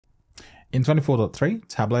In 24.3,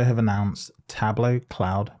 Tableau have announced Tableau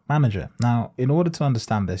Cloud Manager. Now, in order to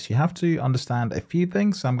understand this, you have to understand a few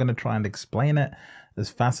things, so I'm going to try and explain it as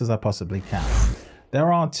fast as I possibly can.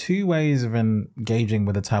 There are two ways of engaging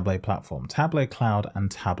with the Tableau platform, Tableau Cloud and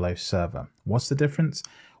Tableau Server. What's the difference?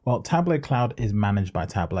 Well, Tableau Cloud is managed by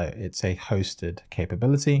Tableau. It's a hosted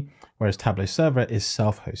capability, whereas Tableau Server is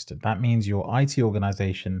self-hosted. That means your IT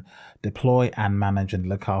organization deploy and manage and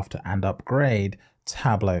look after and upgrade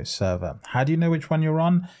Tableau Server. How do you know which one you're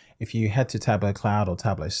on? If you head to Tableau Cloud or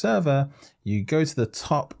Tableau Server, you go to the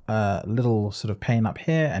top little sort of pane up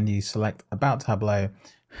here and you select About Tableau.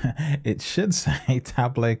 It should say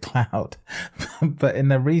Tableau Cloud, but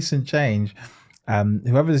in a recent change,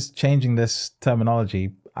 whoever's changing this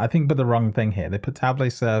terminology, I think put the wrong thing here. They put Tableau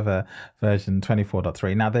Server version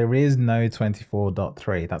 24.3. Now there is no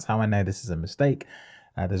 24.3. That's how I know this is a mistake.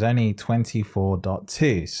 There's only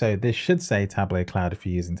 24.2. So this should say Tableau Cloud if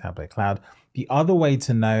you're using Tableau Cloud. The other way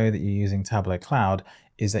to know that you're using Tableau Cloud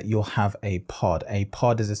is that you'll have a pod. A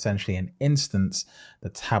pod is essentially an instance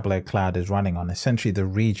that Tableau Cloud is running on, essentially the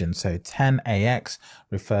region. So 10AX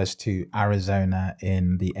refers to Arizona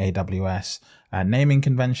in the AWS naming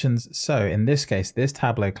conventions. So in this case, this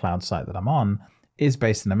Tableau Cloud site that I'm on is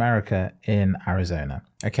based in America in Arizona.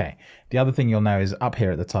 Okay, the other thing you'll know is up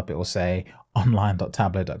here at the top, it will say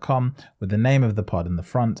online.tableau.com with the name of the pod in the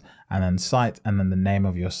front and then site and then the name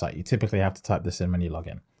of your site. You typically have to type this in when you log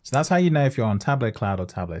in. So that's how you know if you're on Tableau Cloud or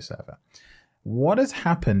Tableau Server. What has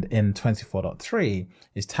happened in 24.3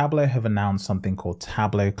 is Tableau have announced something called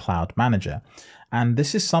Tableau Cloud Manager. And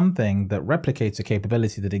this is something that replicates a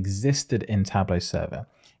capability that existed in Tableau Server.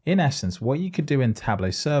 In essence, what you could do in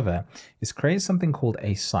Tableau Server is create something called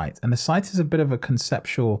a site. And the site is a bit of a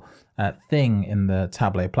conceptual thing in the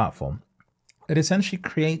Tableau platform. It essentially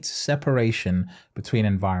creates separation between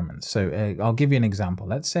environments. So I'll give you an example.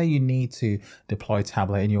 Let's say you need to deploy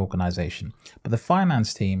Tableau in your organization, but the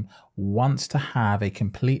finance team wants to have a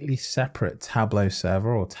completely separate Tableau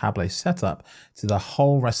server or Tableau setup to the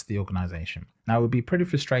whole rest of the organization. Now, it would be pretty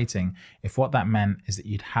frustrating if what that meant is that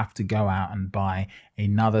you'd have to go out and buy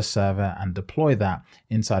another server and deploy that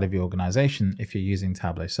inside of your organization if you're using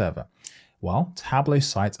Tableau Server. Well, Tableau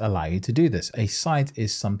sites allow you to do this. A site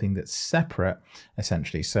is something that's separate,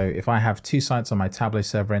 essentially. So if I have two sites on my Tableau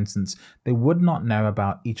Server instance, they would not know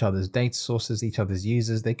about each other's data sources, each other's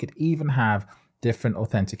users. They could even have different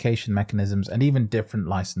authentication mechanisms and even different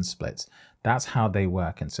license splits. That's how they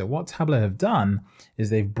work. And so what Tableau have done is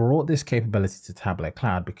they've brought this capability to Tableau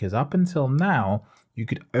Cloud, because up until now, you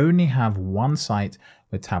could only have one site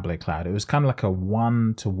with Tableau Cloud. It was kind of like a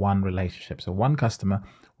one-to-one relationship. So one customer,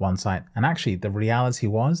 one site. And actually the reality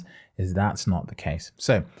is that's not the case.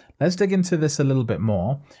 So let's dig into this a little bit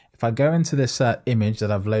more. If I go into this image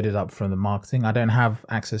that I've loaded up from the marketing, I don't have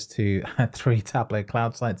access to 3 Tableau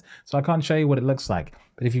Cloud sites, so I can't show you what it looks like.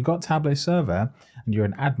 But if you've got Tableau Server and you're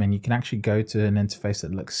an admin, you can actually go to an interface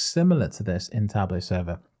that looks similar to this in Tableau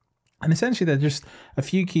Server. And essentially, there are just a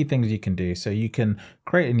few key things you can do. So you can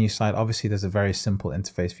create a new site. Obviously, there's a very simple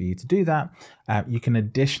interface for you to do that. You can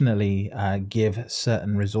additionally give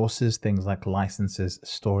certain resources, things like licenses,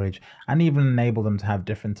 storage, and even enable them to have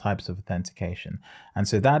different types of authentication. And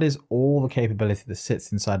so that is all the capability that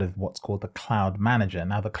sits inside of what's called the Cloud Manager.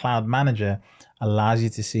 Now, the Cloud Manager allows you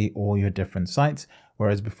to see all your different sites,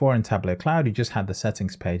 whereas before in Tableau Cloud, you just had the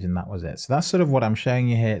settings page and that was it. So that's sort of what I'm showing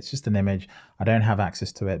you here. It's just an image. I don't have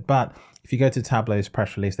access to it. But if you go to Tableau's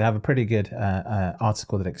press release, they have a pretty good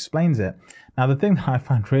article that explains it. Now, the thing that I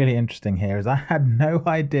find really interesting here is I had no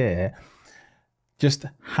idea just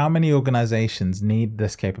how many organizations need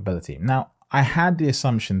this capability. Now, I had the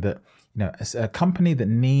assumption that a company that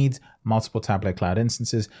needs multiple Tableau Cloud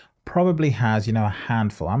instances probably has, a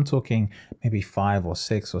handful. I'm talking maybe 5 or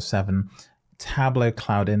 6 or 7 Tableau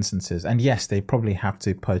Cloud instances. And yes, they probably have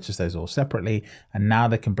to purchase those all separately. And now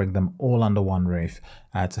they can bring them all under one roof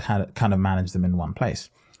to kind of manage them in one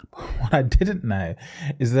place. But what I didn't know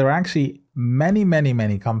is there are actually many, many,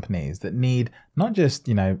 many companies that need not just,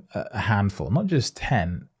 a handful, not just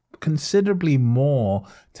 10, considerably more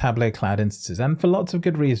Tableau Cloud instances, and for lots of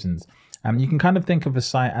good reasons. You can kind of think of a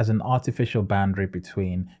site as an artificial boundary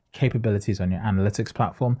between capabilities on your analytics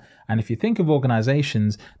platform. And if you think of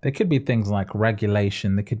organizations, there could be things like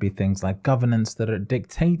regulation, there could be things like governance that are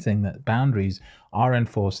dictating that boundaries are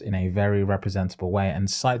enforced in a very representable way. And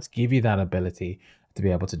sites give you that ability to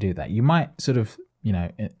be able to do that. You might sort of,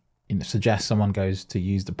 suggest someone goes to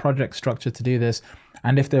use the project structure to do this.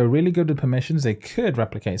 And if they're really good with permissions, they could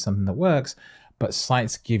replicate something that works. But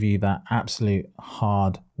sites give you that absolute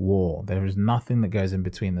hard wall. There is nothing that goes in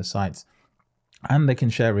between the sites. and they can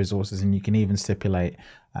share resources, and you can even stipulate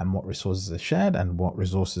what resources are shared and what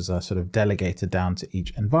resources are sort of delegated down to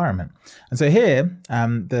each environment. And so here,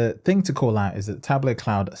 the thing to call out is that Tableau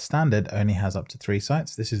Cloud Standard only has up to 3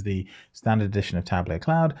 sites. This is the standard edition of Tableau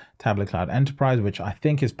Cloud Enterprise, which I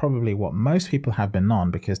think is probably what most people have been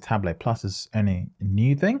on, because Tableau Plus is only a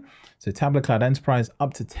new thing. So Tableau Cloud Enterprise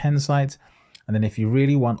up to 10 sites. And then if you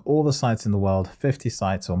really want all the sites in the world, 50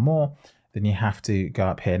 sites or more, then you have to go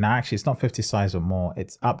up here. Now, actually, it's not 50 sites or more,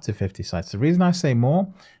 it's up to 50 sites. The reason I say more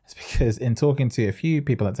is because in talking to a few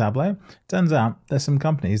people at Tableau, turns out there's some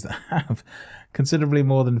companies that have considerably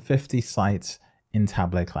more than 50 sites in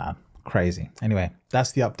Tableau Cloud. Crazy. Anyway,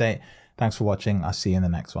 that's the update. Thanks for watching. I'll see you in the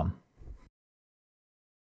next one.